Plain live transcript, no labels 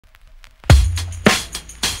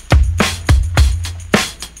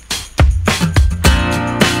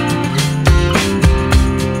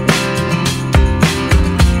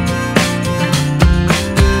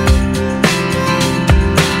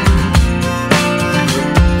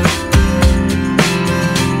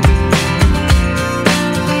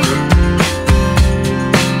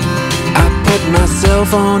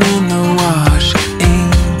phone in the washing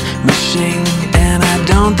machine, and I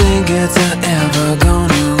don't think it's ever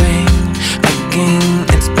gonna ring again.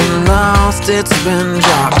 It's been lost, it's been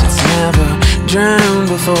dropped, it's never drowned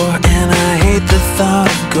before, and I hate the thought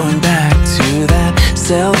of going back to that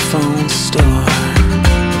cell phone store.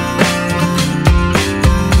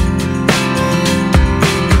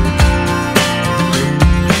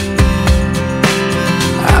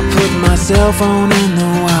 My cell phone in the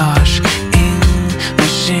washing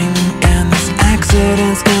machine, and this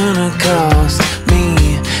accident's gonna cost me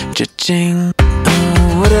cha-ching.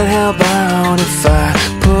 Oh, would it help out if I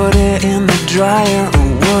put it in the dryer, or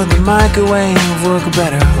would the microwave work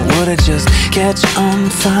better? Would it just catch on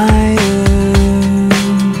fire?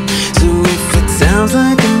 So if it sounds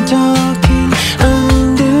like I'm talking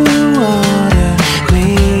underwater,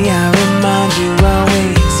 may I remind you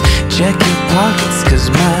always check your pockets, 'cause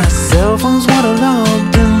my cell phone's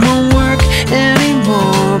waterlogged and won't work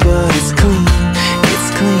anymore. But it's clean, it's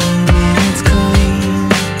clean, yeah, it's clean.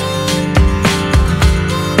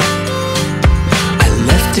 I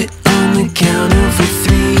left it on the counter for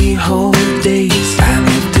 3 whole days. I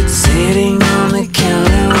left it sitting on the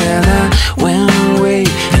counter while I went away.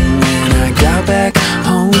 And when I got back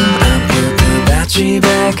home, I put the battery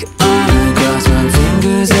back on. I crossed my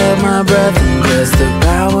fingers, held my breath, and pressed the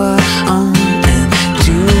power on.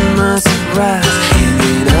 To my surprise,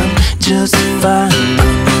 ended up just fine.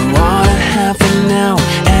 Underwater half an hour,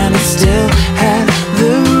 and it still had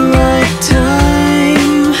the right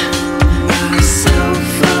time. My cell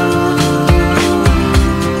phone,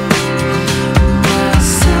 my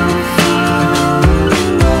cell phone,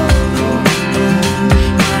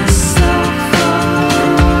 my cell phone,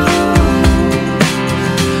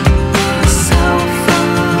 my cell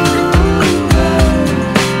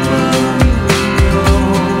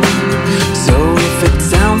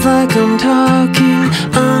like I'm talking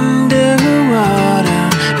underwater,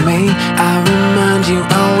 may I remind you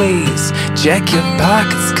always check your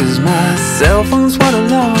pockets, 'cause my cell phone's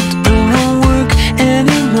waterlogged and won't work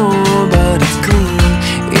anymore. But it's